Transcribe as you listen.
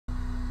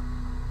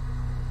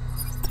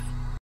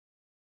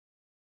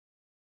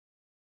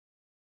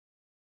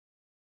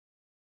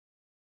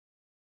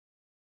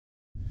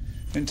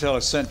Intel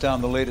has sent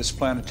down the latest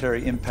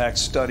planetary impact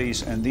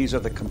studies, and these are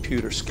the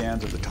computer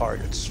scans of the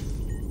targets.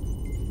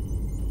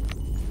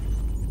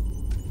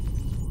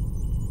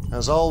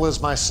 As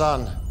always, my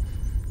son,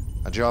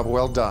 a job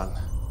well done.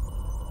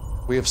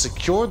 We have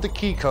secured the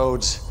key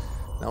codes.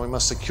 Now we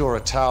must secure a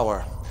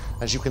tower.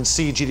 As you can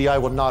see,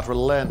 GDI will not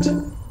relent.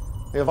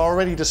 They have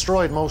already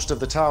destroyed most of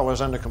the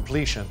towers under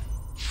completion.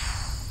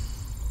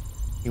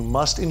 You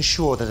must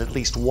ensure that at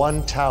least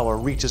one tower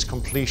reaches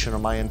completion, or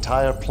my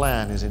entire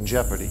plan is in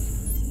jeopardy.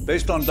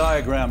 Based on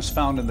diagrams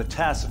found in the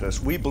Tacitus,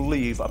 we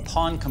believe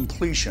upon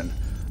completion,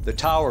 the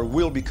tower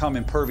will become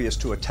impervious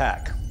to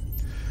attack.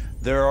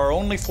 There are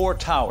only 4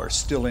 towers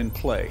still in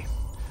play.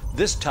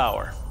 This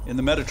tower, in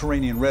the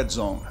Mediterranean Red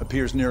Zone,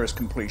 appears nearest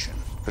completion.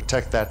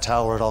 Protect that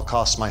tower at all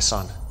costs, my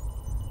son.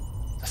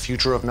 The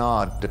future of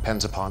Nod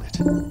depends upon it.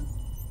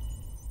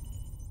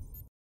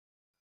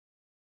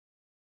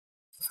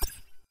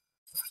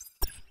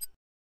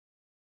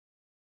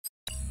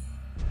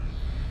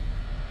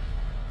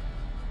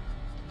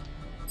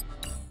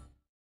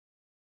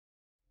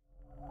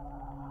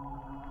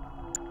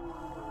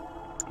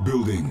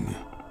 Building.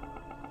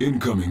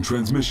 Incoming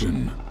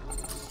transmission.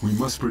 We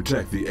must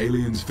protect the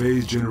aliens'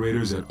 phase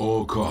generators at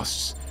all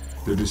costs.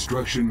 Their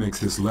destruction makes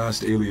this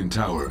last alien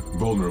tower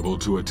vulnerable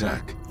to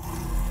attack.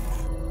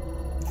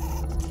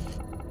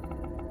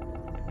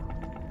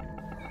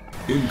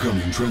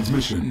 Incoming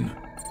transmission.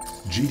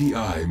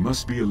 GDI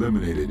must be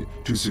eliminated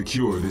to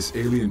secure this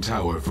alien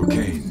tower for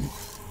Kane.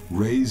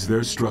 Raise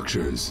their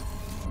structures.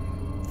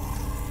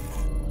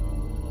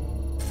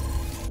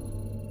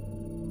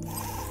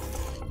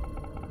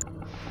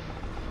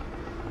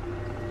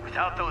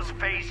 Without those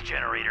phase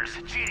generators,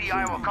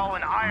 GDI will call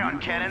in ion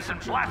cannons and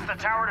blast the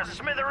tower to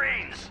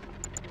smithereens!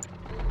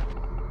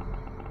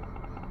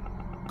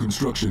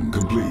 Construction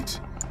complete.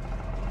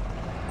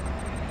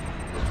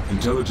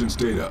 Intelligence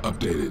data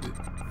updated.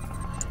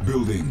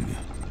 Building.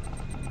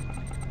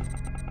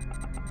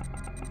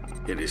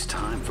 It is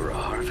time for a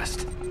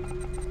harvest.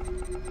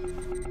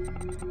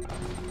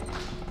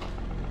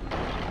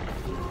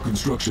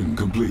 Construction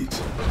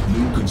complete.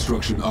 New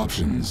construction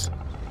options.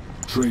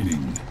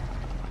 Training.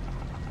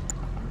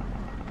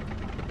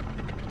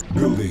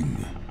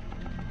 Building.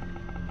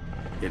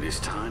 It is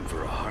time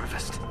for a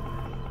harvest.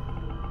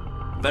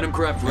 Venom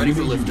craft ready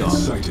for liftoff.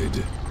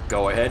 Sighted.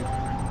 Go ahead.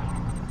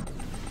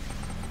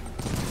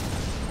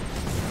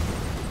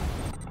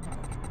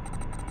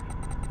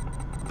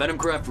 Venom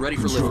craft ready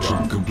for Construction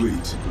liftoff.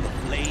 complete.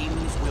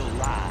 Flames will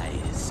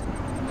rise.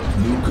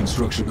 New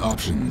construction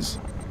options.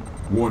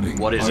 Warning.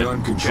 What is it?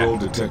 Ion control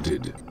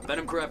detected.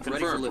 Venom craft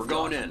ready for liftoff. We're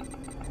going in.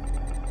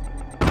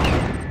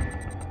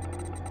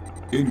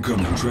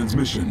 Incoming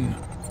transmission.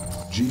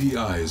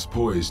 GDI is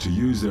poised to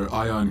use their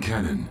ion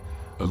cannon.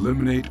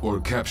 Eliminate or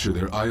capture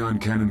their ion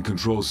cannon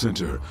control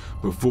center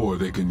before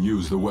they can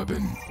use the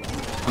weapon.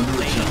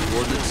 Under attack.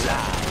 Coordinates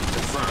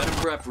confirmed. Venom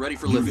craft ready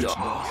for Unit.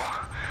 liftoff.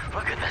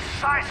 Look at the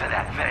size of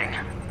that thing!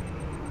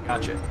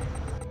 Gotcha.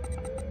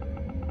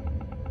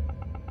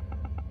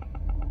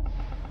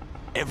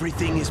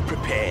 Everything is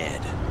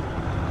prepared.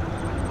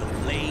 The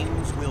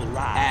flames will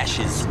rise.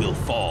 Ashes will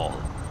fall.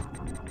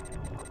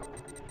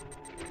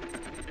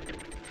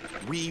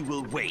 We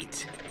will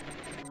wait.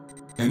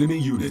 Enemy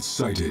units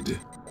sighted.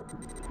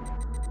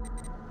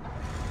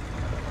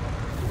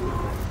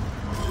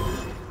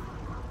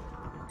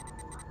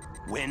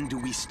 When do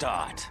we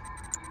start?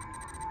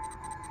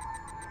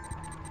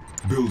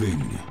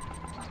 Building.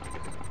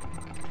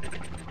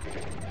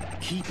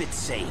 Keep it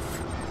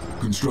safe.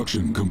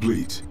 Construction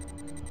complete.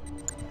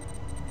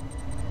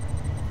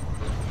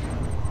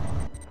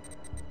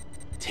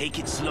 Take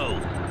it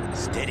slow.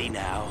 Steady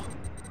now.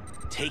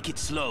 Take it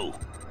slow.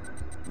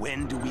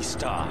 When do we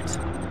start?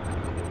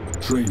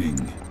 Training.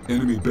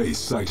 Enemy base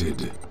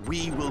sighted.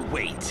 We will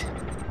wait.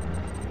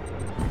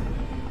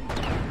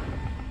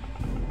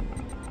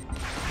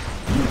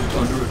 Unit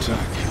under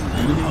attack.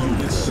 Enemy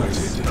unit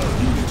sighted.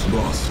 Unit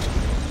lost.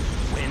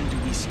 When do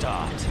we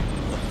start?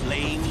 The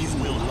flames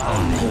will On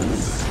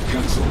rise. hold.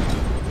 Cancelled.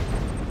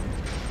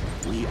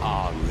 We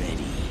are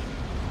ready.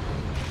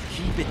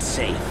 Keep it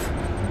safe.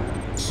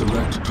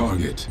 Select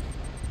target.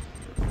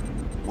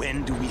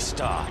 When do we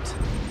start?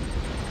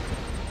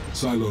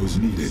 Silos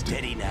needed.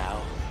 Steady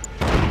now.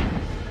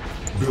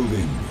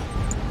 Building.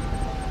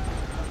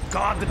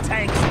 Guard the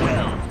tanks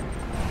well.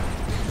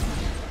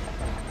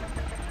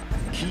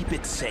 Keep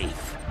it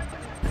safe.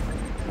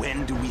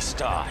 When do we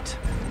start?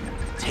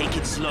 Take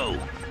it slow.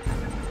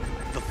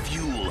 The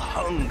fuel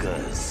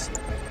hungers.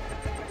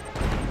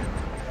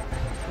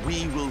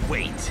 We will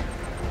wait.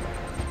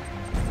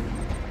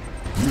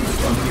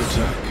 Unit under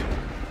attack.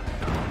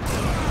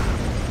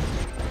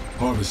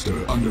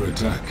 Harvester under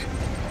attack.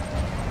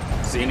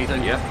 See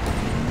anything yet?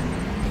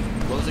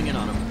 Closing in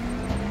on him.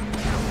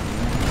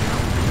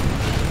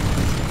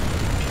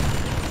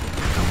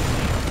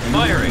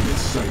 Firing! Unit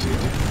sighted.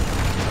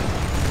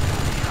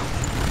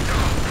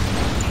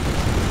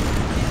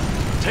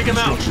 Take him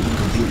out! Construction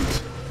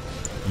complete.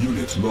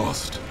 Unit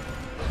lost.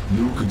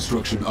 New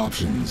construction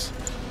options.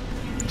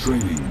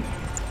 Training.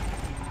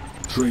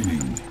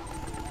 Training.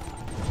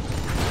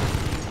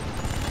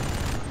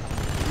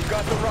 We've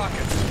got the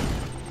rockets.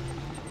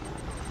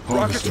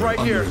 Harvester right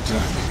under here.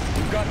 attack.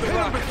 We've got the Hit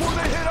 'em rockets. before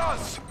they hit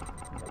us!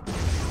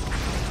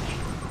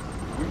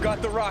 We've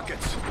got the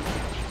rockets.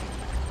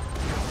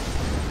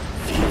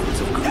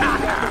 Fields of We've got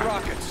the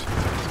rockets.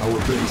 Our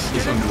base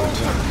is under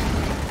attack.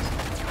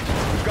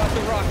 We've got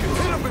the rockets.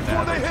 Hit 'em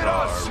before they hit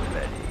us!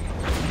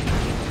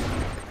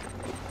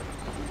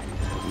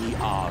 We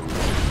are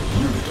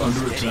Unit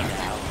under attack.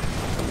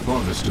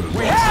 Harvester lost.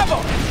 We have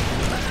them!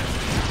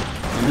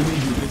 Enemy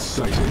unit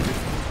sighted.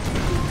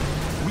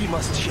 We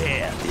must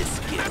share this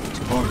gift.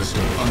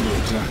 Harvester under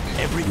attack.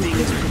 Everything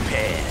is Repairing.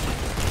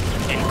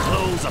 prepared.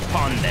 Enclose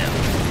upon them.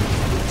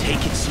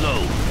 Take it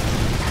slow.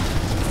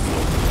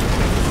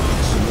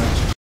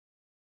 Select.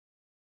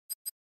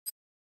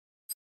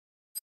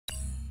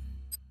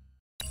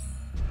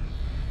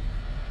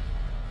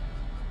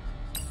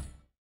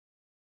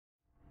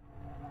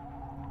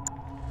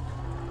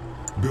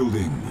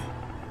 Building.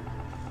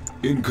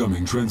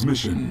 Incoming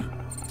transmission.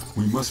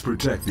 We must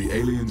protect the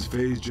aliens'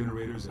 phase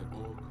generators at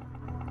all.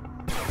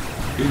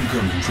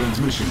 Incoming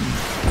transmission.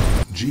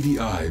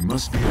 GDI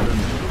must be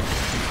eliminated.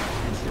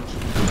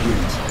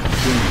 Complete.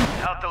 Training.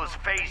 Without those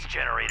phase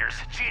generators,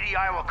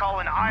 GDI will call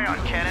in ion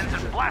cannons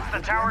and blast the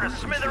tower to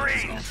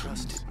smithereens.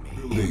 Trusted me.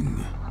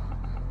 Building.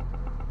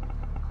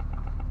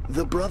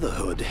 The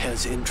Brotherhood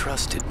has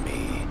entrusted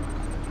me.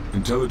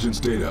 Intelligence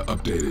data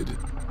updated.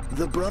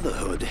 The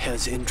Brotherhood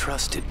has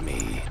entrusted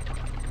me.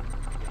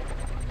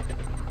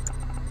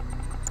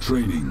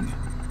 Training.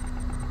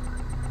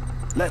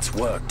 Let's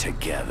work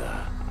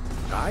together.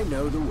 I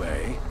know the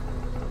way.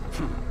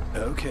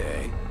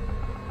 Okay.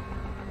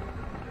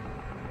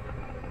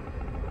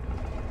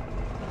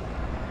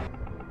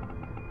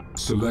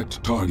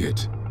 Select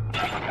target.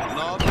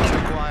 Lobs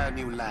require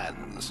new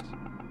lands.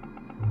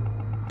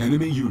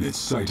 Enemy units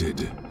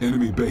sighted.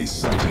 Enemy base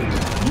sighted.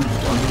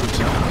 Unit under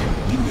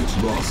attack.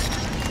 Unit lost.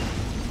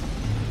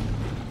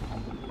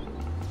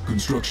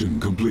 Construction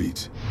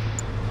complete.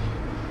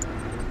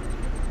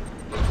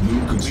 New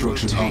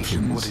construction We will take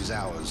options. what is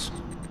ours.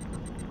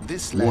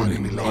 This land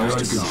Warning, belongs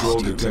ion to control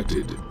God.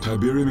 detected.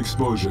 Tiberium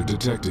exposure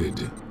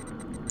detected.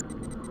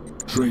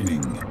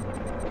 Training.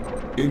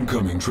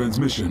 Incoming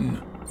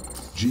transmission.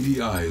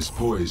 GDI is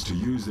poised to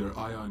use their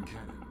ion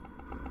cannon.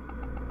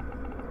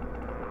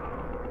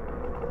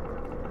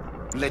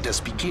 Let us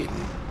begin.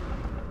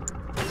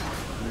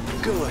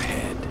 Go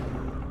ahead.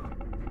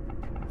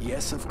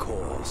 Yes, of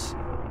course.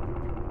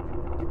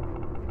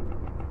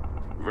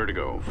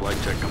 Vertigo, flight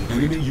check complete.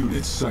 Enemy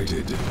units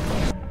sighted.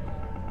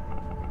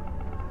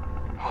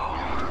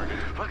 Oh,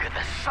 look at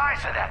the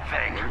size of that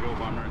thing. Vertigo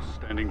bombers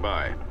standing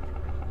by.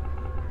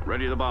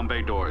 Ready the bomb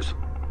bay doors.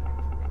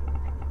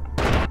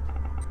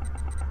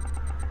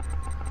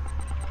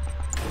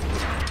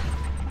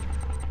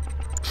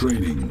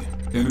 Training.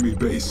 Enemy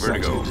base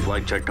Vertigo, sighted.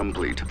 flight check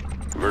complete.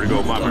 Vertigo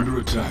Unit bomber. under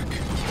attack.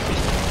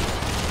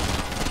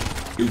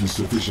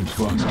 Insufficient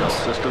funds.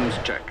 Stealth systems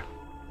check.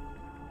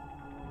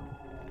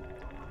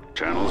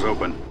 Channels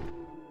open.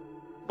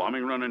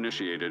 Bombing run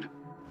initiated.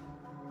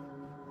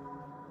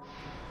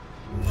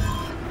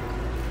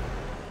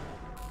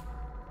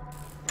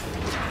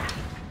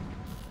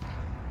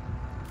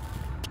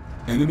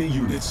 Enemy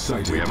units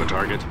sighted. We have a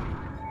target.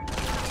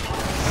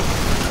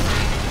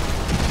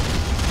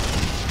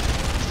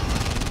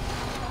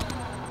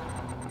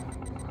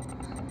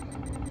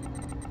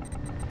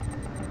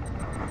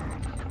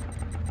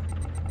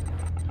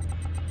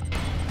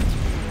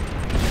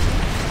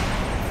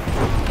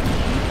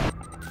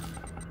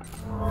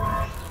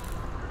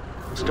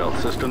 Stealth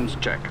systems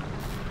check.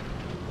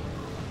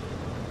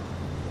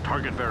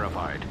 Target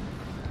verified.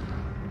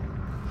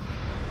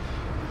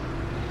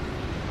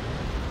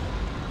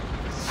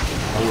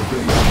 Our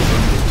base is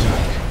under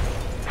attack.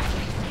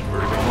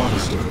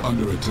 Monster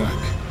under attack.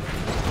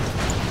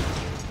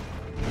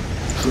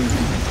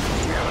 Training.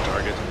 We have a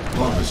target.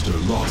 Harvester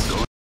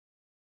lost.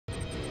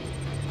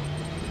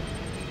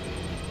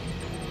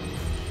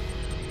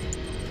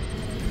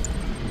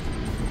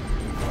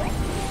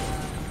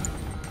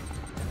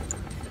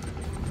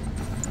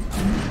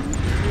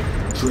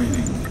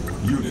 Training.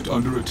 Unit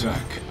under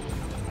attack.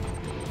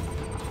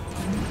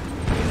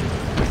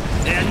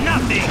 They're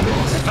nothing!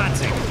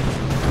 Advancing!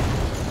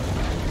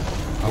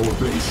 Our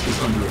base is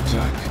under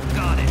attack.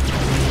 Got it.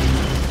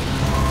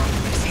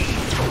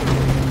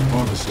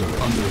 Harvester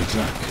under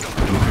attack.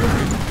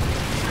 Repairing.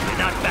 We're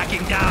not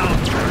backing down!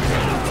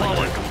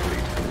 Forward!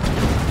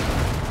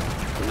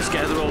 Let's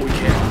gather all we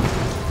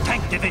can.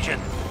 Tank division!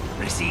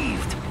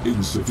 Received.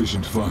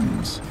 Insufficient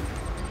funds.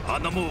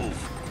 On the move.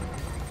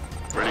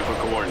 Ready for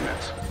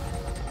coordinates.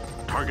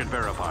 Target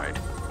verified.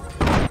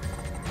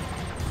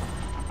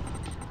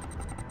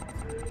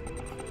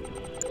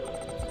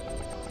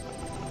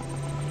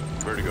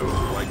 Vertigo,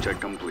 flight check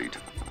complete.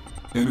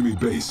 Enemy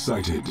base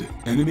sighted.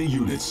 Enemy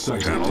units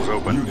sighted. Channels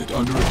open. Unit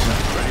under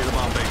attack. Ready the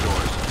bomb bay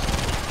doors.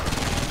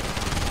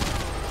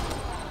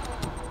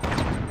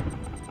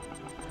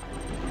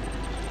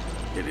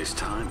 It is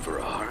time for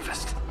a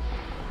harvest.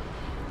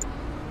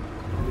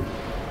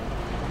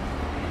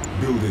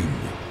 Building.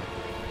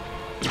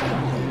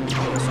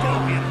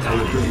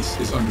 Our base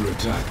is under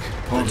attack.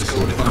 Harvester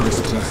under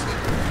attack.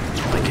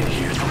 I can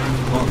hear them.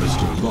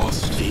 Harvester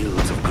lost.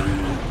 Fields of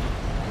green.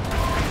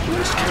 We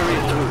must carry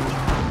it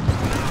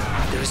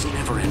through. There's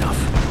never enough.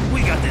 We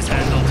got this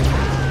handled.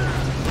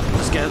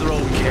 Let's gather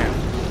all we can.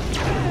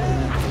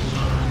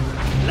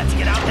 Let's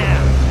get out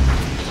there.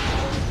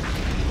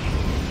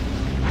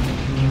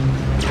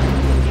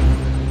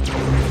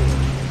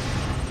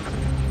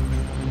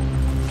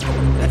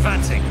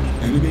 Advancing.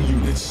 Enemy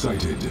units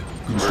sighted.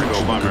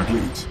 Construction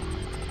complete.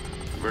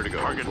 Vertigo.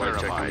 Target flight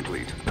check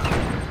complete.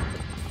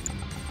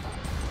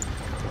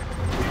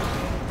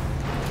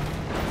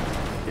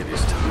 It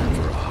is time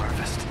for a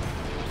harvest.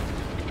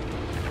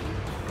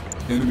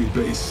 Enemy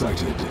base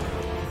sighted.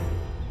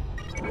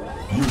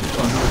 Unit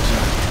under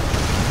attack.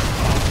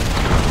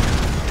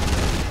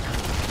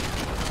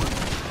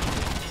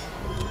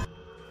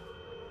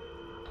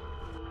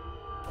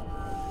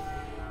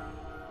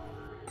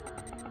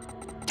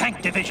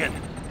 Tank division.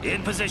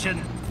 In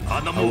position.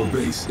 On the Our move.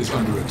 base is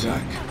under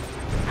attack.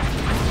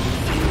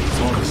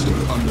 Harvester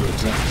under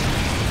attack.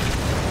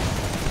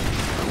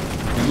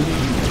 Enemy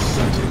units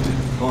sighted.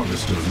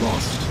 Harvester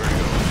lost.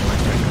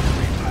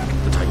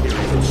 The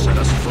Tiberium will set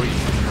us free.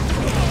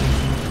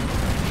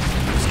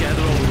 Let's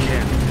gather all we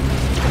can.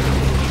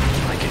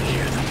 I can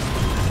hear them.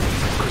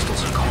 My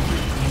crystals are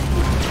calling.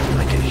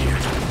 I can hear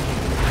them.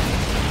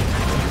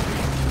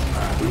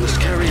 We must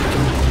carry it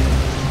through.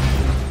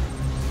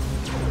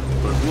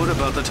 But what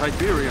about the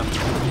Tiberium?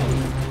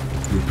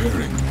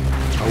 Repairing.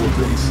 Our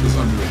base is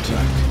under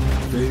attack.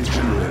 Phase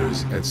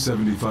generators at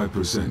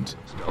 75%.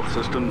 Stealth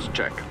systems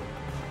check.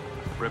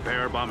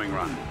 Prepare bombing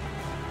run.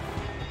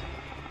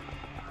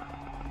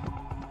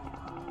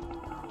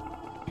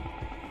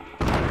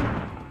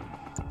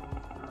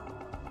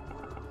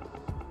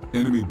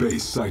 Enemy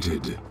base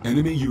sighted.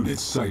 Enemy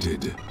units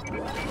sighted. Unit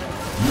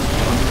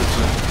under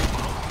attack.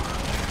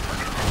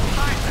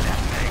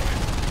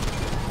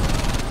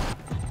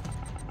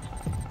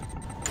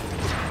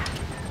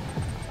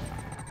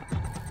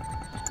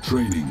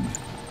 Training.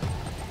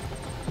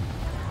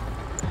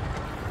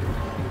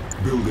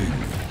 Building.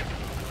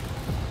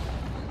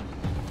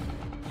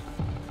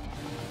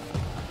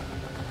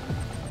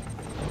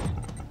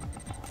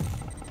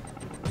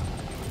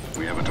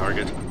 We have a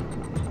target.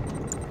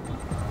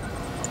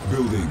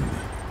 Building.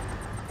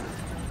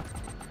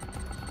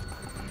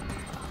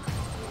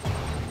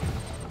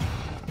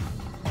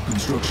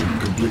 Construction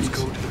complete. Let's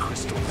go to the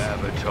crystal.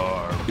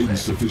 Avatar.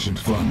 Insufficient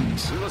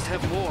funds. We must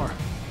have more.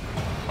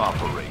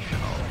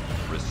 Operational.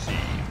 Received.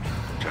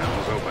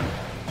 Channels open.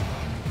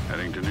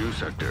 Heading to new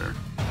sector.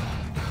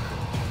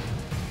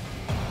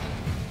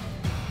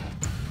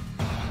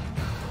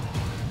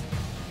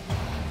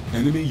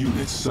 Enemy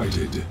units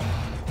sighted.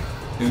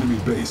 Enemy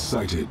base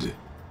sighted.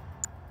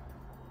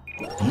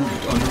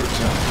 Unit under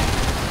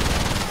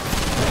attack.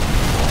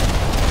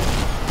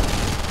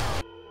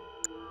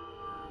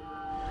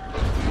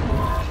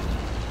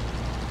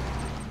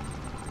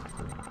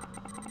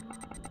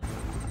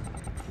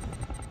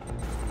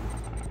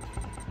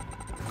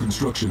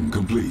 Construction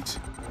complete.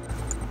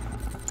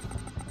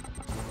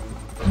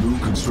 New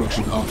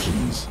construction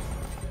options.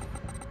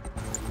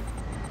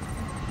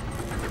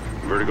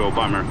 Vertigo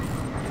bomber.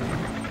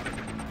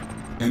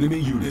 Enemy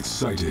units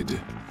sighted.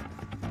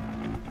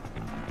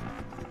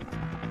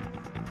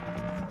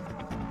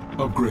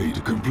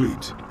 Upgrade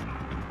complete.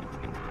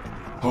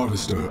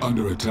 Harvester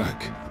under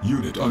attack.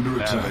 Unit under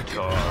attack.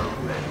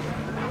 Avatar ready.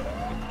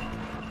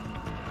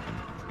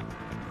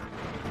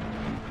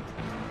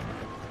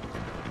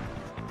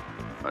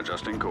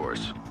 Adjusting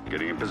course.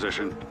 Getting in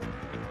position.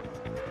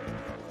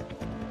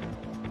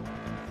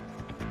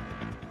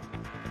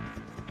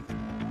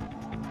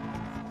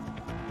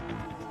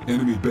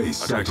 Enemy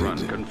base Attack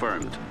sighted. run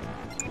confirmed.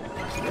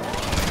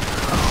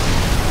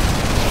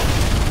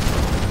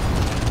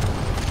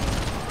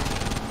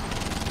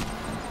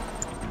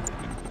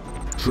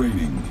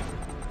 Training.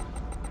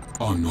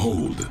 On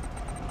hold.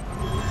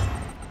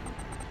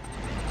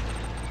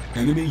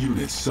 Enemy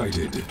units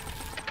sighted.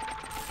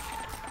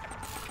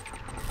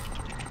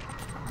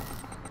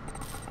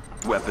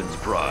 Weapons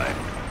prime.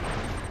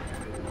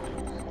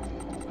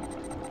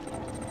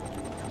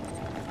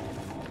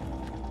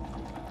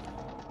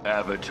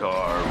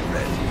 Avatar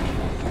ready.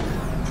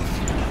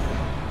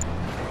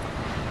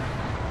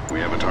 We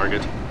have a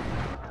target.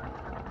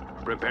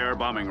 Prepare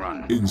bombing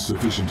run.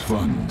 Insufficient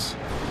funds.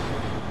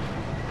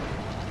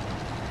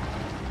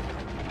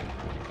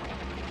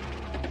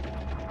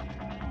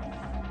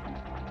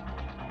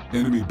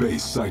 Enemy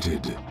base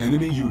sighted.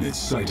 Enemy units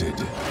sighted.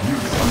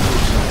 Unit under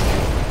attack.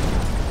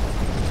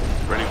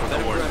 Ready for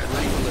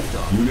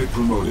coordinates. Unit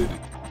promoted.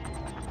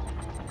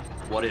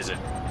 What is it?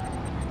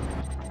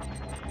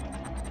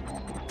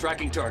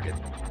 Tracking target.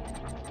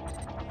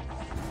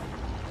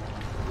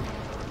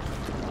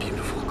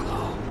 Beautiful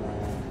glow.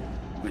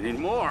 We need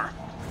more.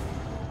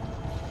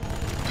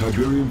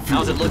 Tiberium field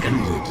How's it looking?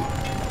 depleted.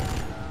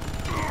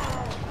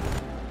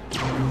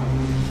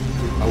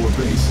 Our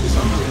base is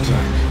under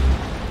attack.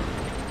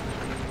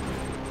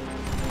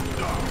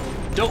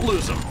 Don't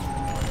lose him.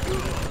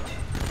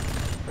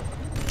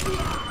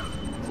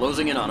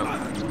 Closing in on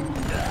him.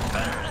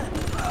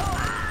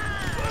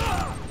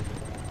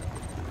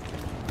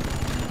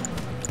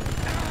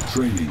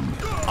 Training.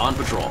 On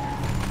patrol.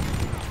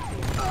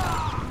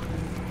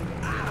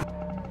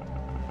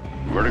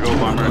 Vertigo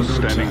bombers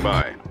standing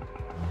by.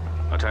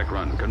 Attack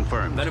run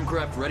confirmed. Venom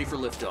craft ready for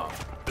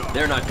liftoff.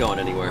 They're not going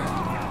anywhere.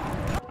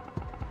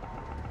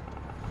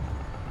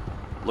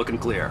 Looking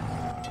clear.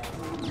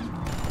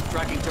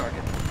 Tracking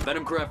target.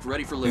 Venom craft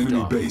ready for liftoff.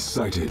 Enemy base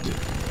sighted.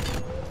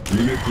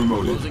 Unit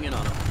promoted. Closing in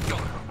on him.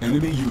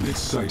 Enemy units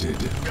sighted.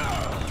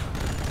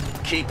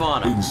 Keep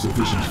on him.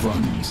 Insufficient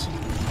funds.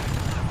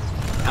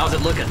 How's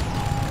it looking?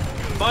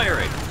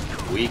 Firing.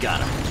 We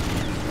got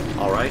him.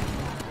 All right.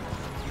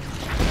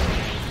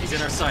 He's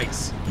in our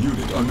sights.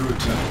 Unit under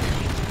attack.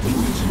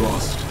 Units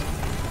lost.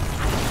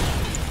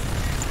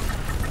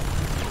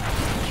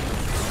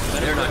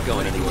 They're not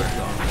going anywhere.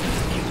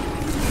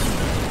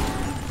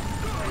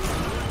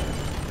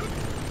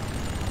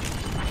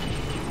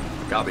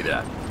 Copy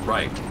that.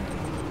 Right.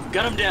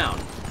 Got him down.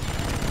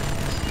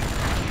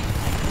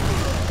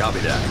 Copy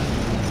that.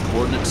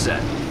 Coordinates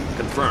set.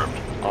 Confirmed.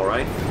 All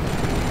right.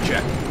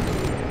 Check.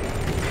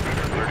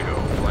 Vertigo.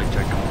 Flight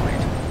check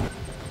complete.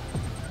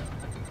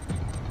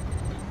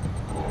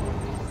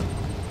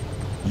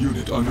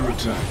 Unit under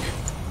attack.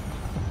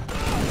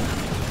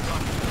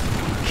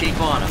 Keep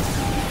on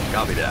him.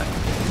 Copy that.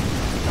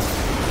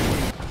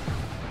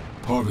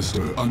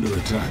 Harvester under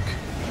attack.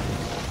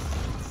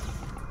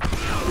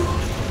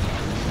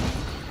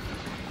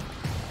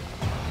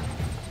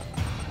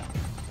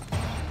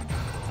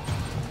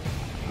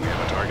 We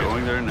have a target.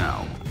 Going there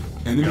now.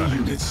 Enemy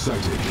units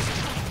sighted.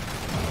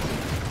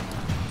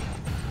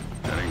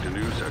 Heading to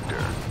new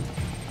sector.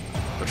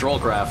 Patrol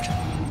craft.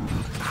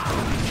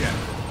 Check.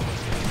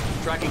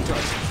 Tracking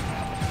target.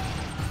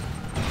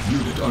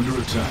 Unit under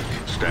attack.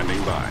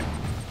 Standing by.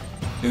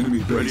 Enemy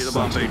base Ready the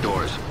bomb bay sighted.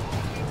 doors.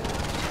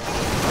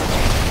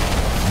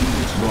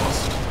 Units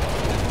lost.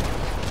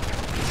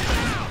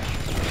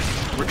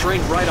 We're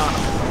trained right on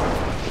him.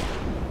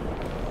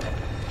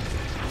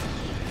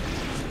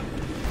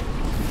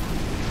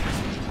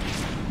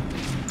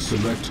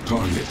 Select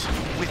target.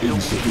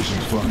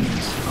 Insufficient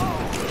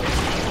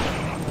funds.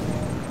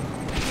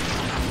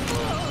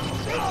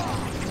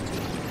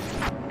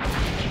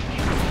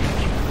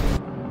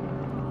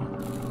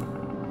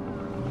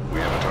 We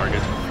have a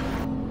target.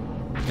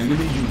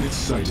 Enemy units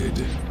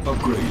sighted.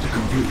 Upgrade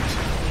complete.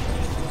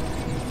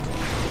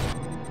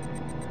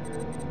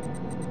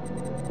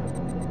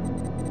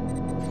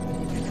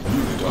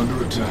 Unit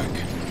under attack.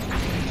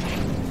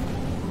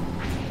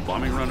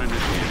 Bombing run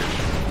initiated.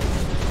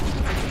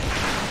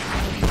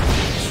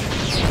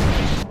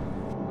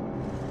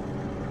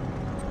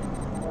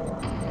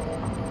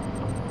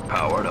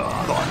 Powered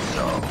on. Thought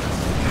so.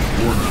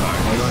 Warning.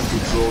 Ion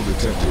control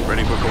detected.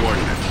 Ready for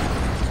coordinates.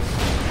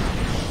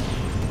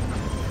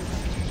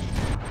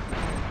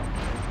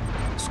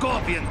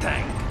 Scorpion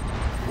tank.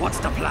 What's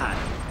the plan?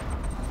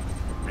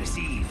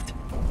 Received.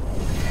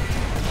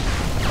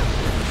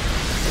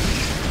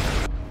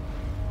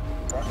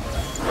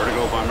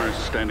 Vertigo bombers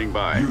standing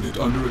by. Unit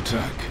under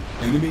attack.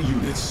 Enemy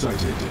units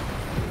sighted.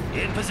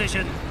 In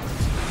position.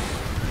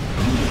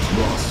 Units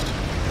lost.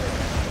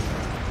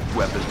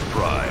 Weapons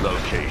prime.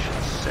 Location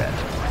set.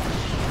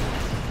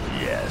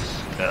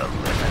 Yes,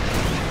 eliminate.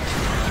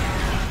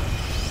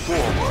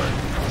 Forward.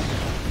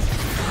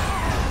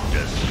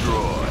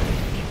 Destroy.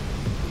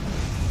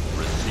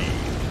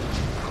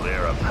 Receive.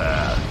 Clear a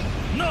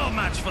path. No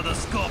match for the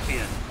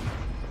Scorpion.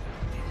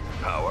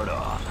 Powered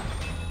on.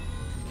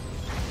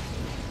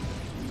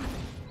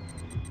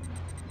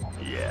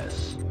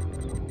 Yes.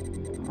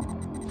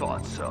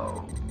 Thought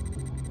so.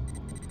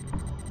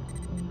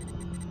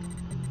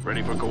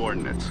 Ready for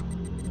coordinates.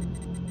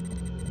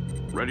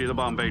 Ready the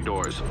bomb bay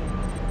doors.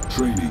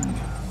 Training.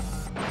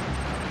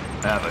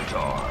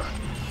 Avatar.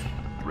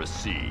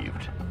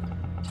 Received.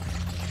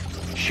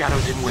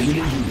 Shadows in Enemy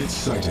waiting. units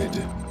sighted.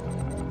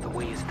 The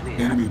way is clear.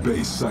 Enemy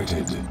base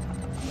sighted. Be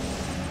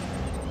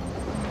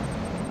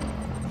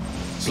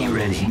Silos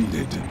ready.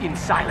 needed. In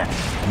silence.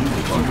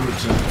 Unit under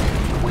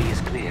attack. The way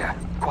is clear.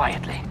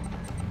 Quietly.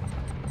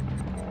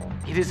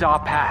 It is our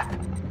path.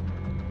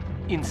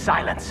 In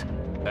silence.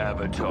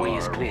 Avatar. The way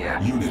is clear.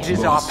 Unit It is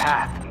lost. our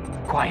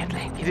path.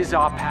 Quietly. It is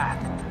our path.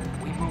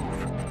 We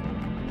move.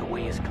 The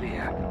way is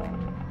clear.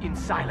 In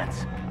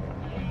silence.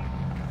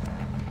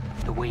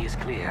 The way is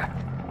clear.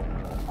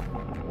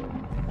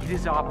 It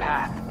is our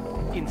path.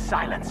 In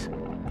silence.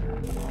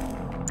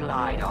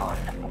 Glide on.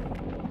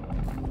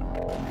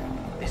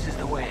 This is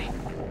the way.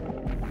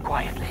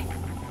 Quietly.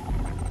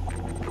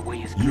 The way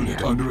is clear.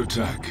 Unit under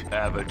attack.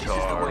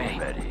 Avatar way.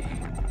 ready.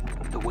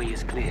 The way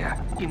is clear.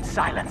 In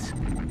silence.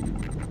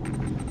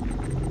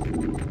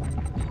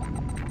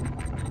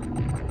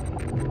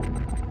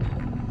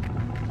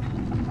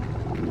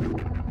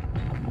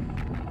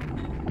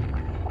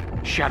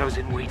 Shadows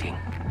in waiting.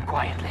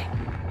 Quietly.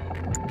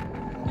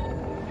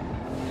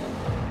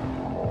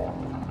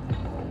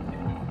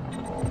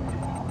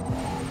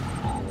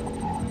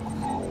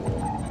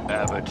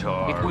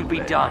 Avatar. It will be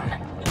ready. done.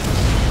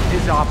 It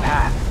is our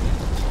path.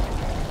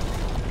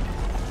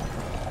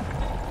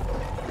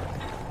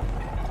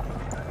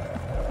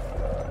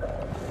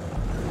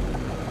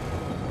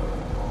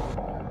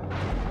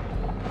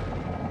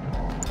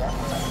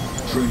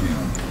 Training.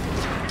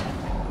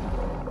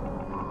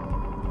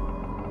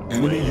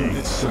 Enemy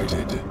units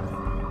sighted.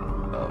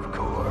 Of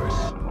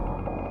course.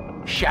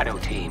 Shadow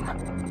Team.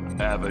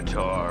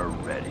 Avatar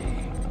ready.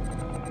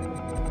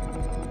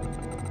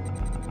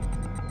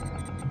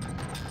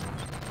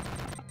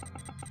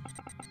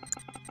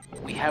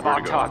 We have our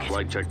Vertigo. target.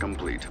 Flight check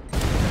complete.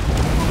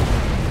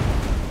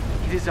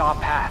 It is our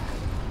path.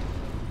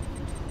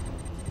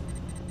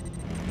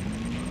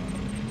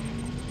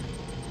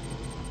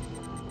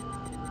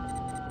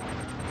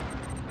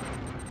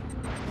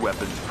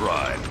 Weapons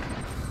primed.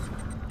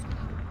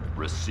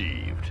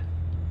 Received.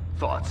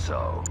 Thought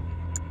so.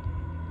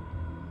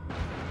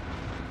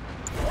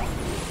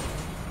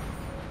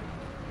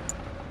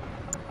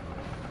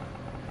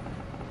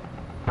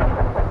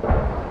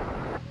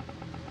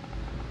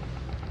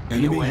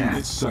 Enemy aware.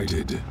 units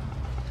sighted.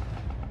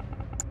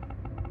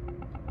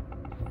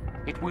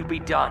 It will be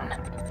done.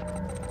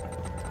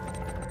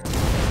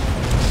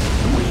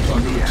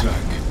 Under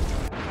attack.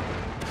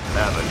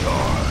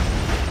 Avatar.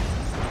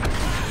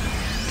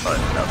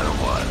 Another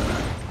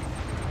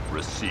one.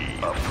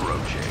 Receive.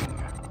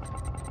 Approaching.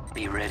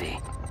 Be ready.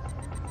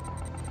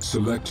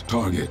 Select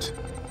target.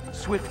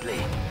 Swiftly.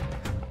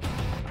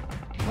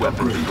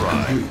 Weapons Upgrade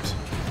primed. complete.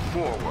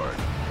 Forward.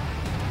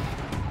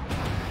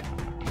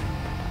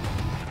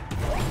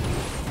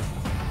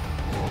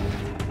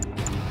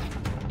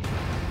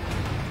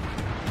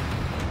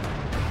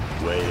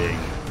 Waiting.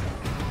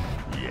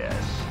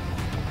 Yes.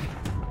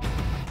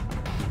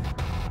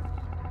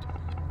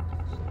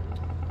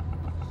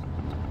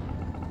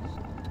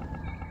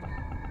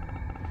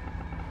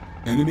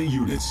 Enemy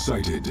units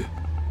sighted.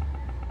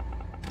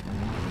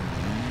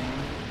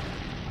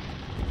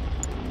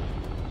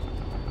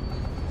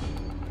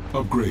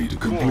 Upgrade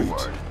complete.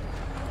 Forward.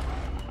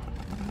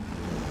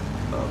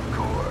 Of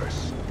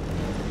course.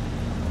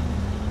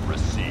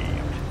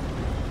 Received.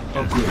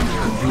 Upgrade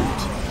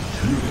complete.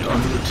 Unit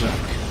under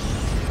attack.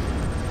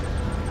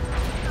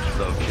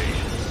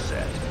 Location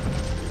set.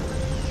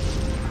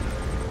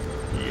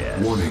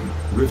 Yes. Warning.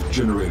 Rift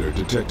generator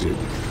detected.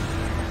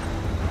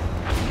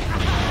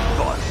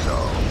 Thought so.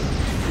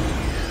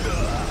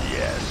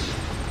 Yes.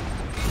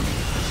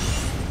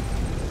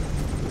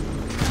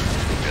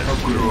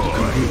 Upgrade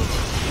complete.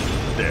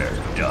 They're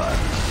done.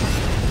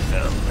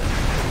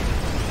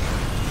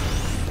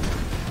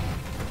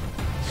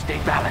 Stay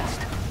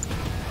balanced.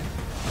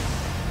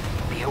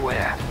 Be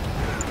aware.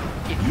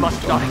 It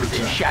must not under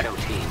exist, attack. Shadow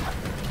Team.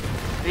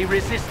 They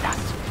resist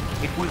us.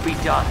 It will be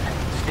done.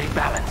 Stay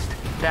balanced.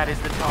 That is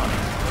the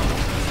target.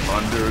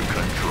 Under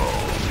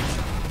control.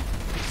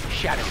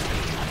 Shadow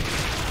Team.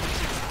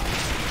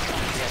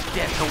 Their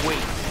death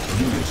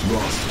awaits. Units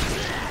lost.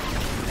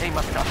 They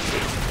must not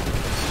see.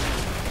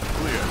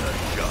 Clear the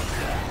junk.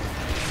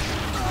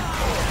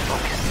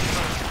 Focus.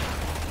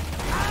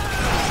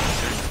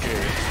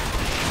 Engage.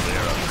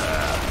 Clear a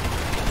path.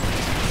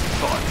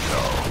 Thought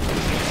so.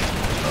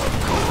 Of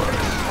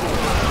course.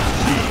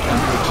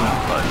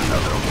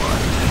 Another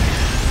one.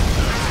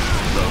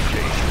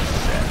 Location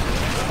set.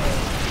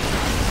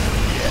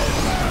 Yes.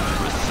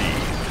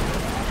 Received.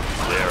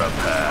 Clear a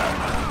path.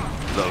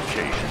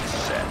 Location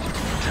set.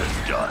 To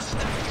dust.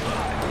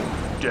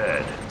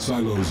 Dead.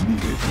 Silos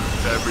needed.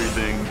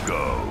 Everything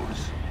goes.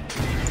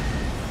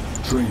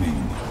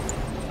 Training.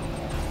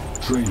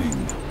 Training.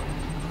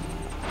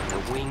 The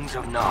wings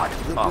of Nod.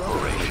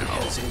 Operational.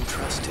 Has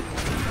entrusted me.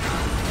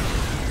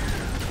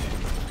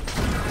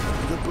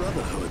 The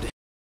Brotherhood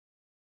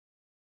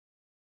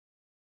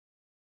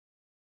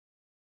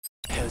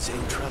has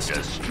entrusted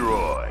me.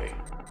 Destroy.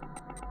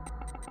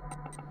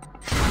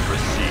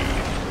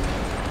 Receive.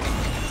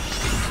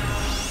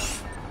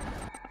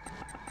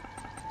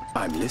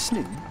 I'm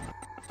listening.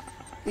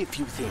 If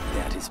you think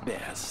that is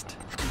best.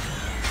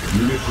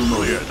 Unit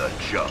Clear promoted. the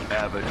junk.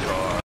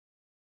 Avatar.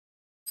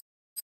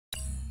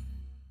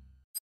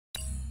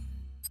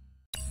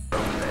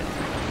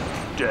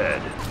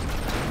 Dead.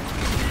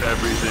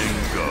 Everything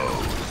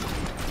goes.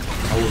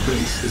 Our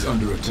base is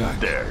under attack.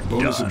 They're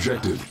Bonus done.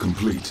 objective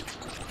complete.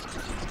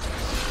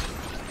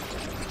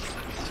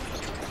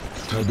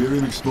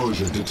 Tiberium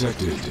exposure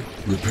detected.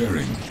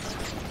 Repairing.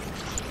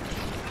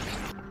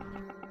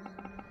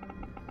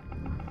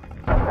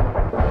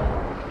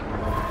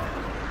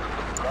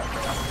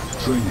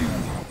 Training.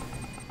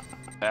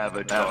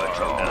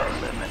 Avatar.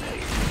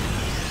 Eliminate.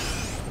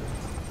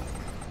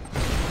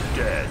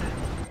 Dead.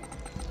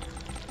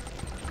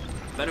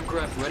 Venom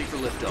craft ready for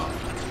liftoff.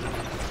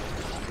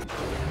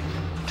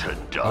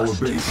 To Our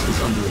dust. base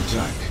is under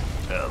attack.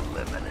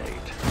 Eliminate.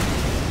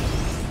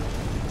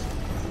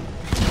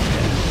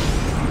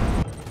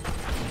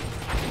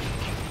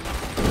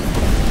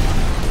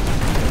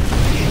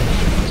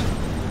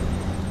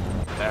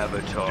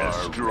 Avatar.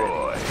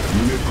 Destroy.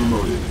 Unit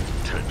promoted.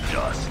 To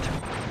dust.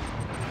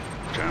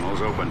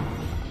 Channels open.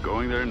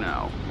 Going there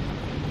now.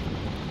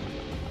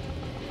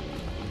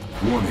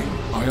 Warning,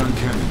 ion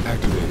cannon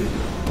activated.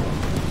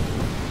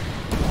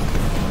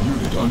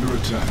 Unit under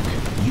attack.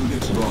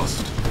 Unit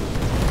lost.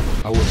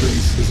 Our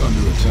base is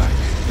under attack.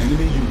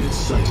 Enemy units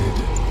sighted.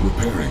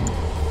 Repairing.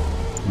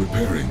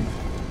 Repairing.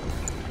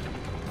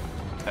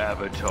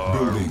 Avatar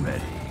Building.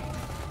 ready.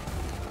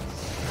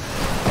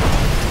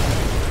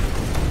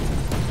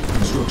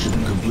 Construction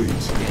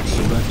complete.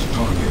 Select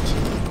target.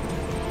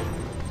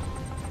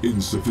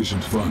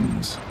 Insufficient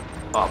funds.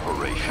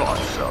 Operation. Thought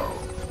so.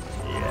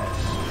 Yes.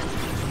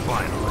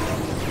 Finally.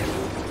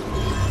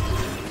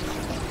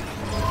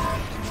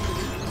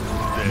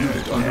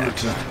 Unit under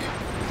attack.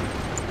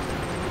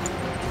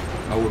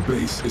 Our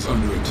base is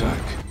under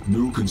attack.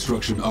 New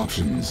construction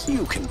options.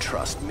 You can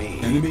trust me.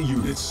 Enemy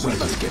units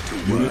sighted. Let's get to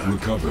Unit work.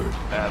 recovered.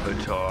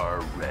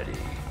 Avatar ready.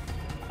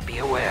 Be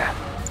aware.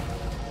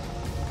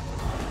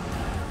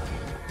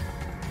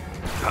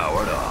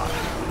 Powered on.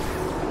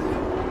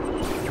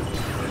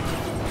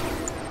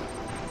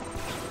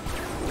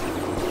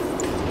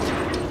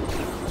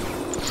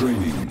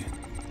 Training.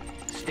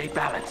 Stay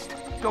balanced.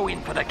 Go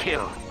in for the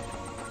kill.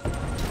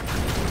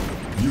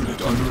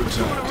 Unit under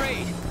attack.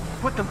 Raid.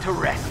 Put them to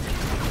rest.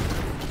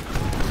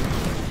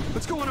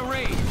 Let's go on a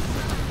raid.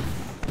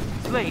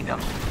 Slay them.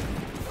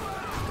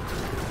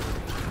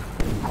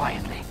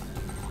 Quietly.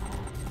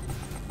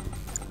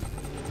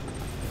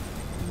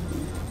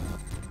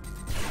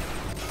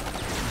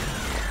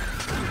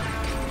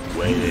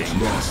 Unit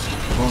lost.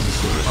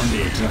 Harvester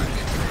under attack.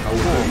 Our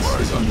base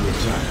is under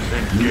attack.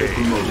 Unit Engage.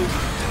 promoted.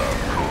 Of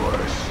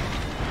course.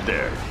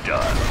 They're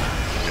done.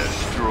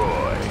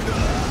 Destroy.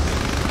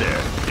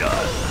 They're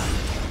done.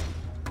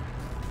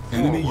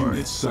 Enemy Forward.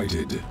 units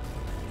sighted.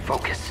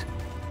 Focus.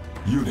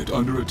 Unit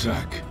under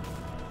attack.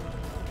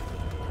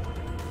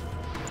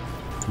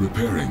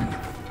 Repairing.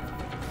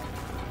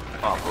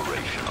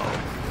 Operational.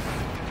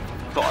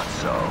 Thought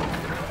so.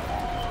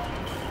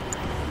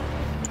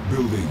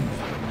 Building.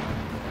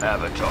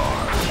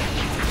 Avatar.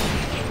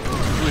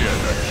 Clear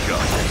the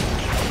junk.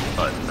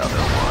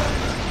 Another one.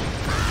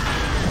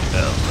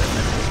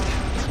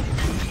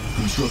 Eliminate.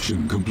 Construction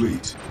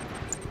complete.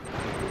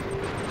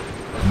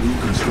 New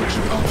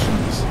construction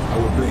options.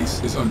 Our base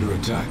is under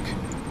attack.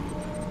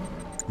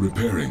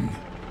 Repairing.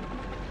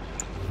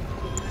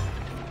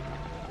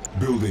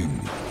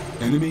 Building.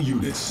 Enemy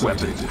units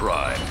sighted. Weapons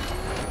prime.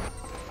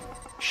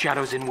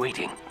 Shadows in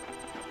waiting.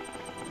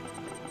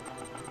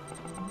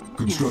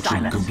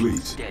 Construction In silence.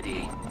 complete.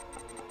 Steady.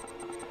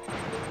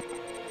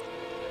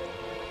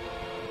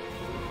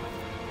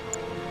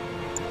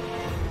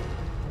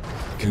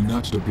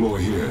 Cannot deploy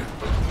here.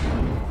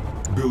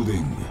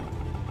 Building.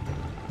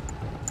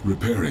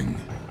 Repairing.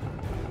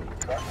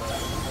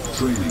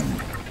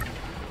 Training.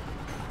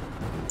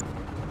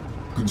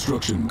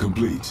 Construction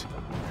complete.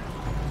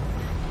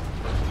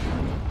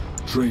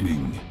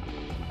 Training.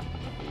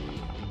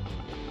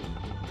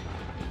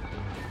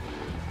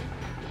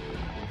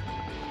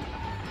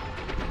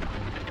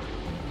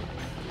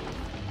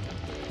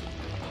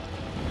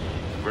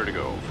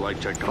 Vertigo. Flight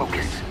check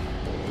complete. Focus.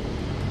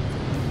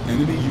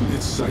 Enemy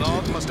units sighted.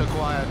 Log must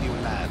acquire new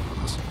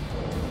lands.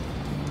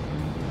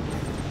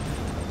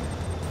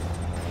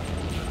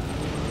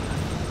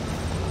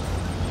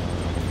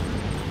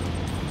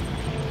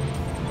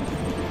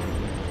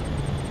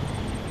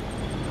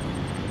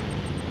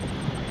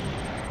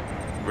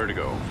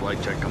 Vertigo.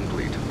 Flight check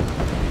complete.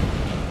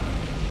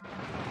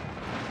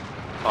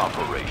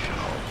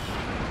 Operational.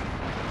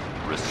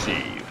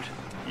 Received.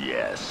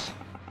 Yes.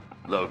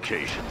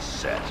 Location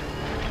set.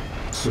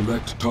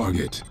 Select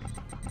target.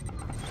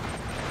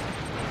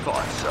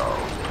 Thought so.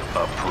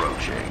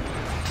 Approaching.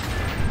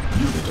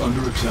 Unit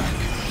under attack.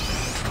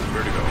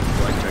 Vertigo.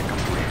 Flight check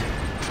complete.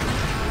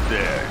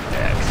 They're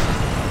next.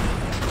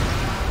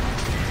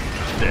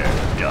 They're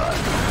done.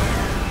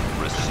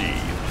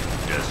 Received.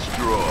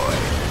 Destroy.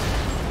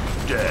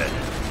 Dead.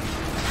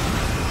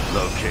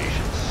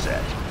 Location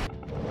set.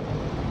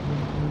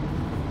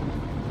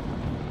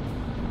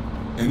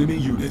 Enemy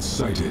units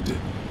sighted.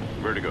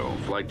 Vertigo.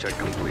 Flight check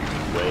complete.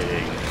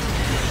 Waiting.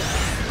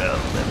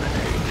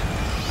 Eliminate.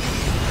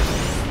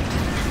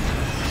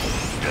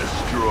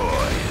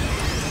 Destroy.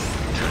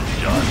 To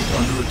done. Unit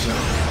under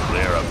attack.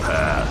 Clear a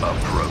path.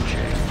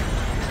 Approaching.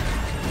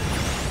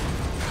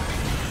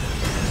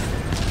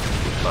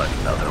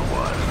 Another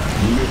one.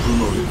 Unit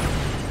promoted.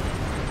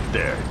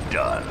 They're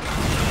done.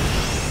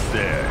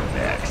 They're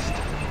next.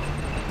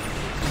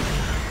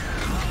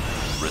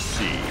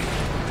 Receive.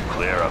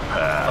 Clear a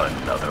path.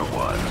 Another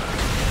one.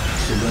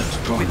 Select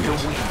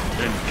target.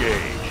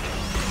 Engaged.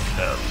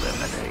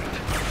 Eliminate.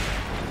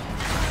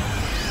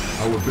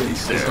 Our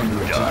base is They're under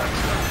done. attack.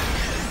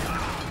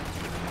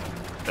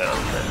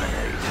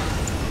 Eliminate.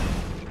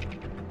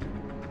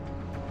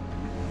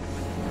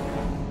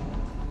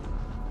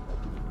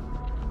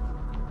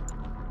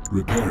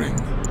 Repairing.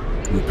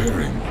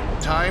 Repairing.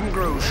 Time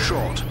grows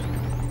short.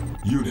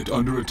 Unit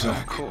under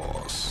attack. Of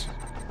course.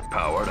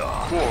 Powered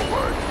on.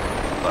 Forward.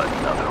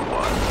 Another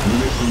one.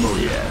 Unit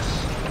promoted. Yes.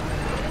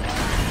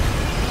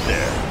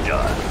 They're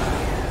done.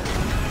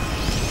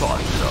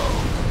 Thought so.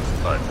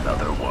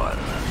 Another one.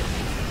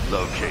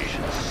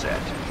 Location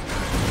set.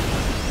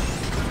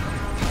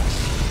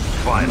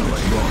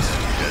 Finally,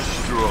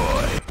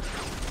 destroy.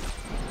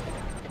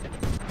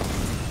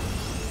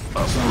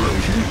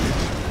 Approaching.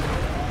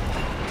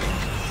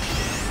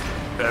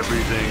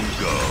 Everything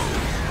go.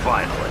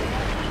 Finally.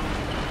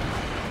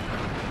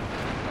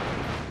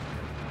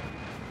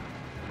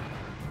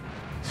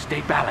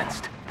 Stay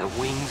balanced. The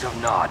wings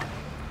of Nod.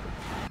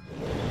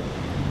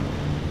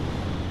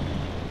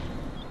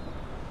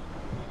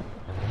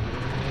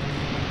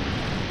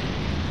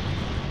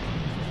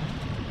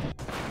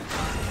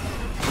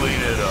 Clean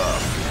it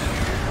up.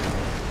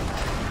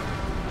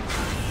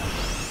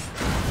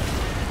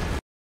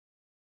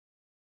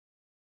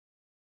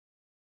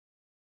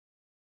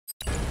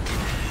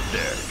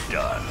 They're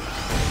done.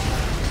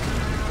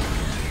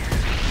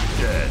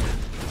 Dead.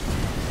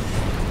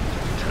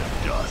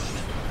 To dust.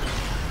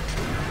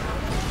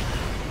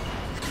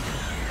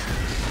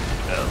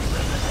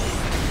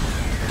 Eliminate.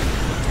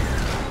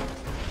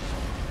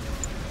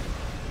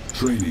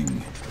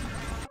 Training.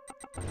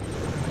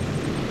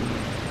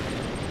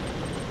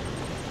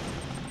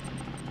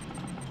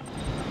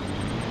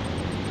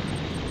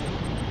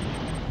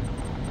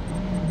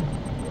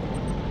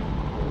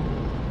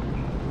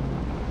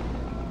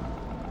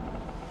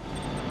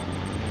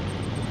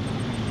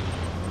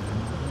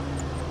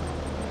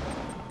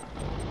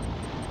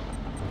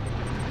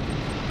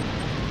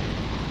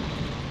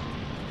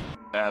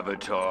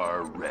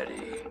 Avatar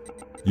ready.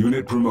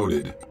 Unit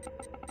promoted.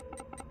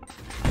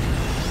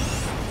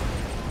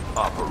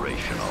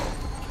 Operational.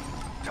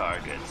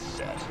 Target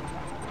set.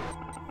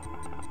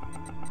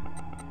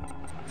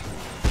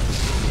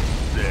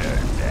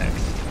 They're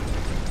next.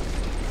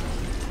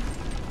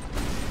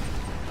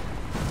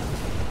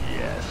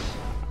 Yes.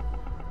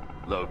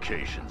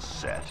 Location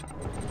set.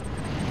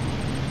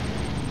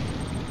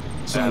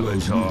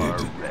 Silos Avatar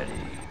needed. ready.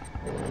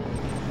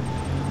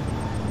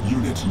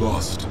 Unit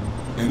lost.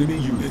 Enemy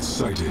units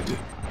sighted.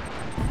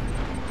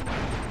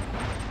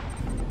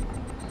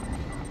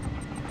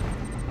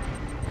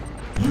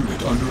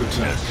 Unit under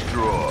attack.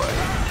 Destroy.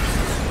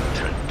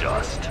 To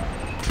dust.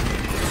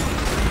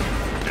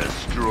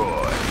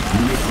 Destroy.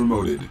 Unit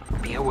promoted.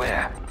 Be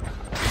aware.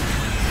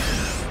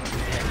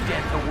 Their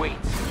death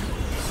awaits.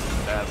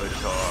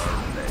 Avatar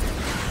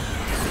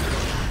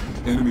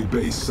ready. Enemy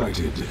base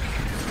sighted.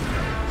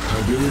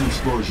 Tiberium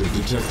exposure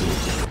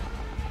detected.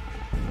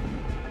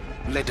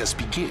 Let us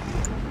begin.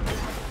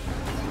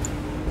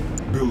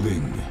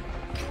 Building.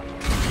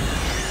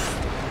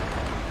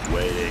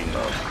 Waiting,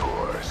 of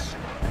course.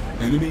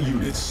 Enemy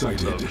units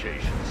sighted.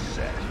 Location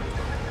set.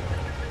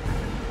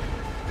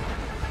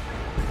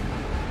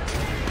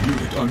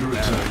 Unit under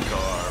attack.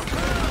 Avatar.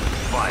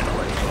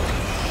 Finally.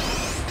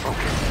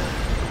 Okay.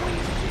 The way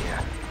is clear.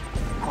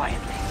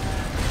 Quietly.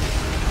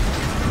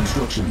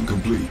 Construction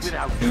complete.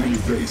 Without Enemy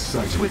faith. base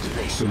sighted.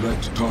 Swiftly.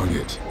 Select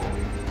target.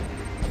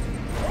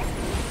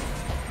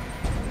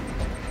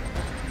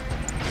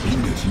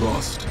 Unit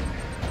lost.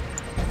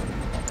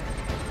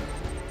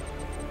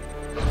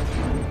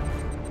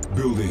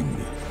 Building.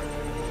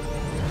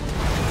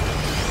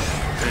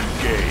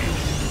 Engage.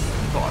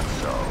 Thought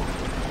so.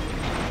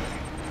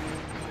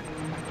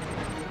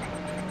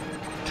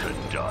 To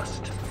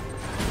dust.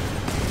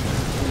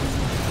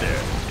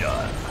 They're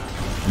done.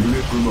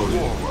 Unit promoted.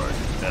 Forward.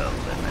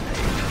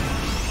 Eliminate.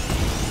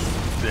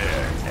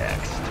 They're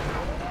next.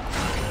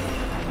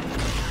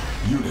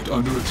 Unit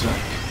under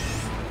attack.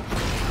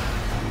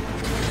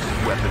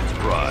 Weapons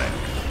prime.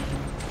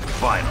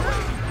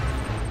 Finally.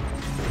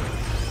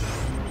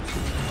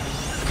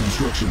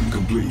 Construction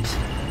complete.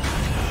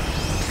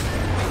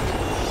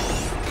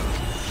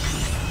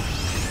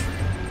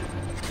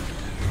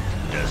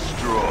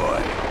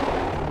 Destroy.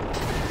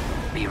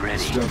 Be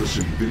ready.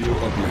 Establishing video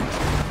uplink.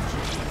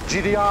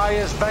 GDI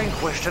is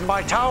vanquished and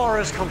my tower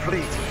is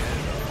complete.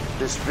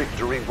 This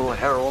victory will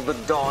herald the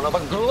dawn of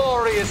a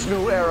glorious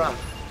new era.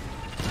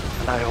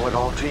 And I owe it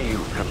all to you,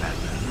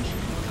 Commander.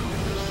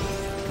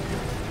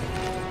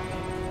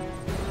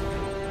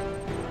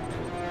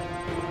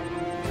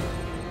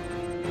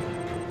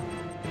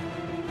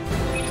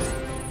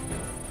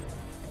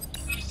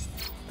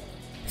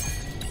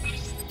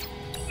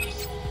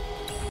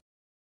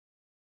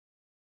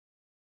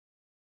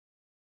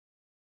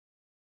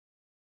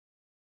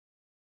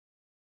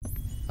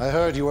 I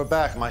heard you were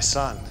back, my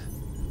son.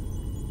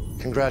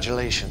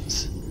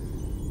 Congratulations.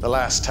 The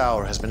last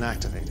tower has been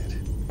activated.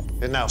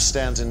 It now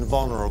stands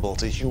invulnerable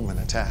to human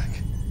attack.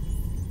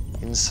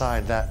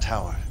 Inside that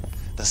tower,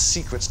 the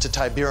secrets to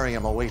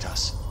Tiberium await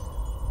us.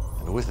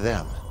 And with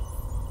them,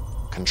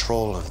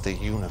 control of the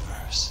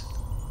universe.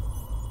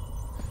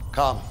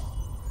 Come,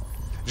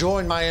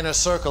 join my inner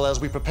circle as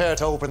we prepare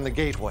to open the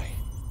gateway.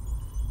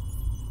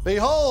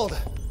 Behold,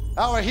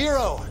 our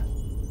hero!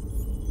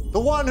 The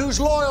one whose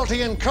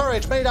loyalty and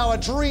courage made our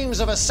dreams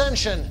of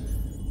ascension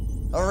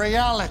a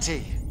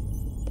reality.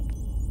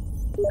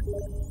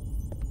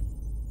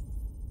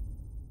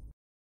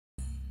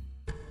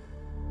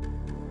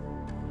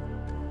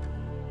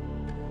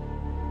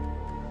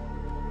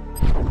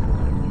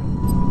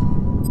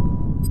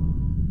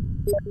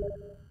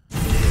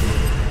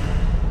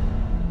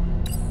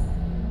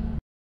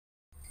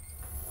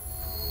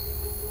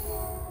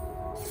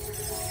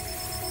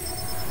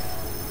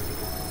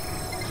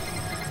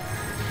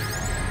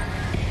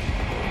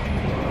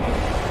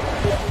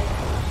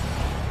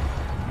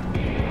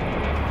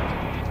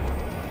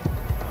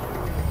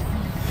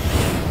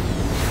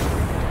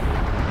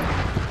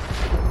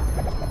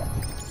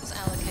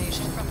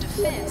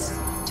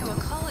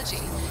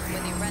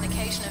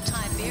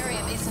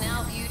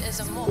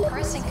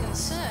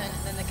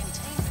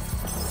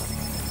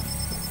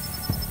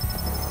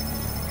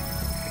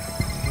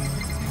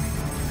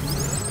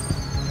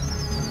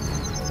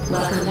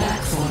 Welcome back,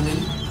 Foreman.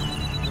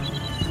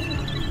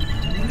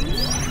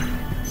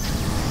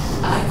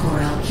 I-Core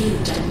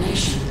LQ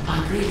detonation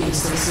on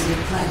previously seeded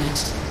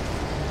planet.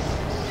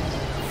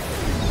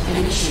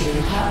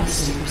 Initiating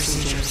harvesting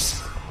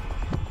procedures.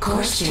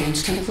 Course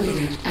change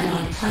completed and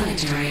on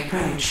planetary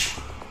approach.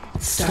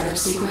 Startup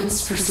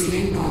sequence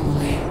proceeding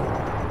normally.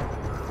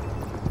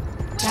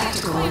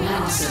 Tactical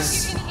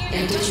analysis.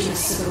 Indigenous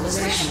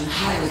civilization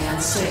highly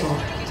unstable.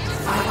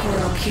 I-Core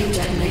LQ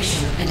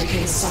detonation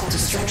indicates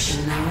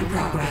self-destruction now in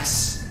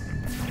progress.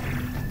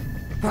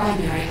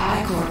 Primary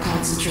I-Core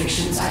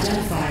concentrations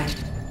identified.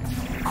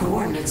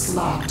 Coordinates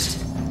locked.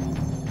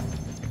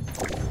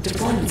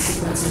 Deployment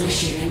sequence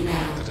initiating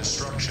now. The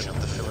destruction of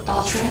the Philadelphia.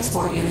 All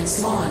transport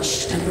units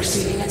launched and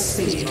proceeding at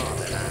speed.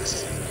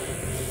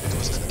 It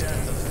was the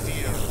death of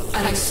fear.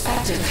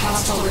 Unexpected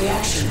hostile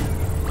reaction.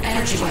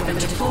 Energy weapon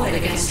deployed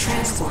against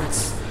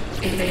transports.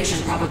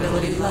 Invasion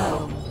probability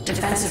low.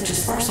 Defensive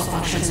dispersal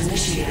functions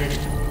initiated.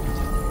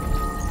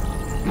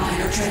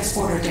 Minor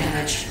transporter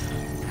damage.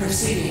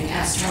 Proceeding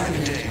as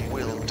targeted. Day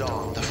will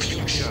dawn. The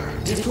future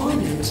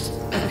Deployment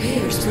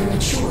appears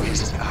premature.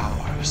 is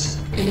ours.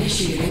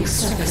 Initiating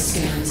surface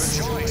scans.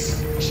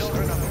 Rejoice,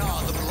 children of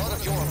God, the blood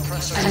of your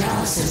oppressors.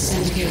 Analysis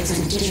indicates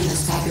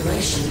indigenous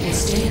population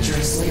is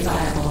dangerously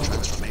viable.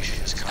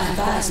 Transformation is coming.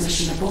 Advise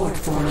mission abort,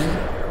 Foreman.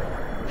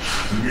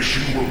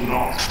 Mission will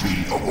not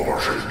be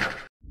aborted.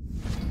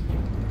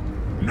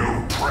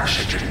 No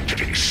precedent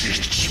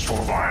exists for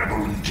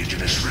viable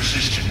indigenous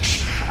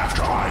resistance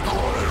after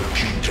I-Core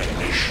LQ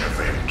detonation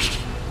event.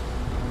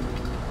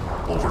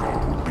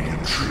 Overlord would be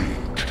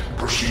intrigued.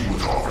 Proceed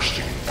with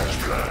harvesting as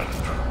planned.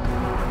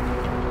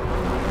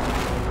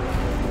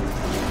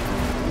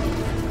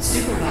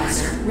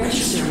 Supervisor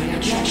registering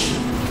objection.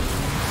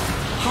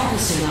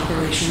 Harvesting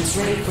operations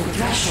ready for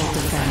threshold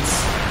defense.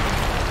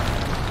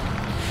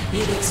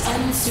 Units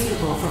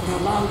unsuitable for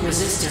prolonged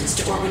resistance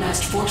to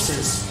organized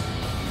forces.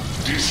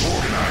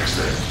 Disorganize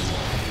them.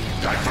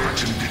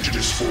 Divert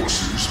indigenous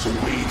forces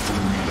away from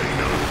relay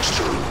nodes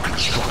to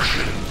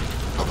construction.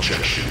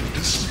 Objection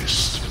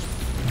dismissed.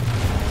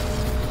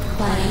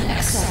 Plan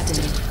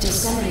accepted.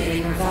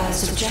 Disseminating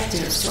revised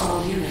objectives to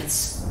all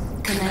units.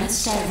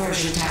 Commence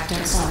diversion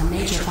tactics on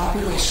major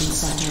population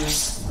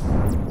centers.